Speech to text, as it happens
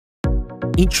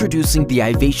Introducing the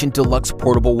Ivation Deluxe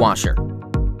Portable Washer.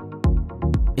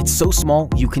 It's so small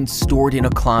you can store it in a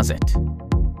closet.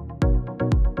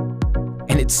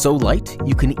 And it's so light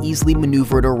you can easily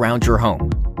maneuver it around your home.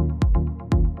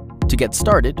 To get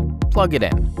started, plug it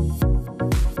in.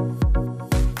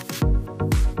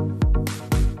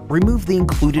 Remove the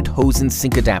included hose and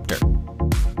sink adapter.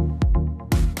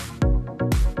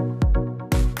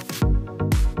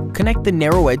 Connect the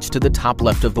narrow edge to the top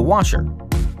left of the washer.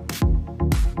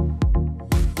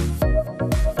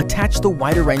 Attach the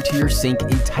wider end to your sink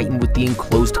and tighten with the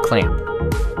enclosed clamp.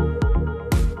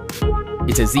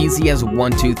 It's as easy as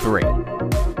 1, 2, 3.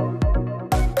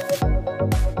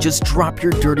 Just drop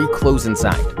your dirty clothes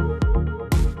inside.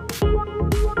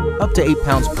 Up to 8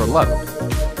 pounds per load.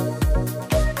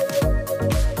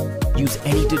 Use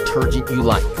any detergent you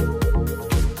like.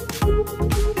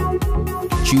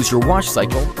 Choose your wash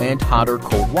cycle and hot or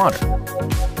cold water.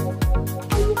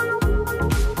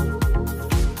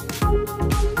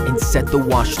 And set the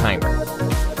wash timer.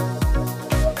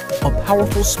 A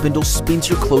powerful spindle spins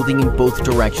your clothing in both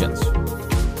directions,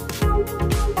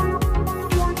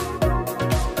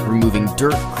 removing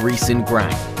dirt, grease, and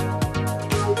grime.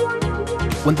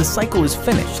 When the cycle is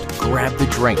finished, grab the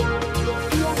drain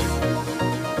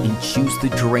and choose the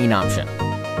drain option.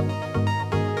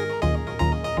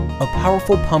 A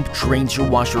powerful pump drains your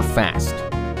washer fast.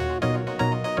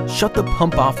 Shut the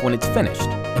pump off when it's finished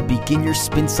and begin your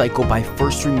spin cycle by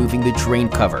first removing the drain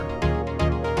cover.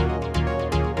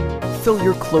 Fill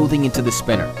your clothing into the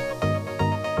spinner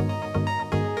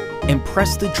and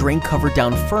press the drain cover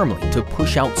down firmly to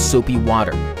push out soapy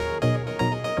water.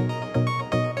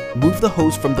 Move the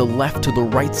hose from the left to the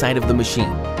right side of the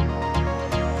machine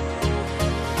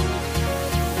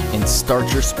and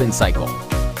start your spin cycle.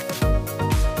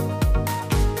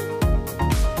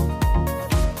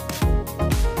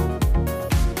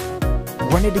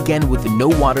 Run it again with no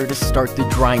water to start the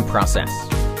drying process.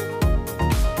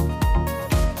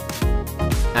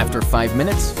 After 5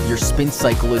 minutes, your spin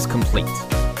cycle is complete.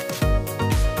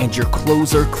 And your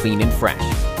clothes are clean and fresh.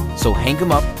 So hang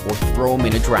them up or throw them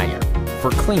in a dryer.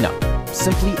 For cleanup,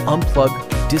 simply unplug,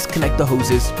 disconnect the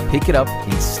hoses, pick it up,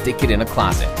 and stick it in a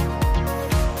closet.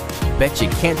 Bet you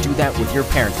can't do that with your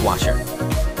parents' washer.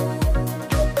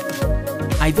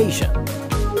 Ivation,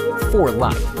 for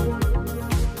life.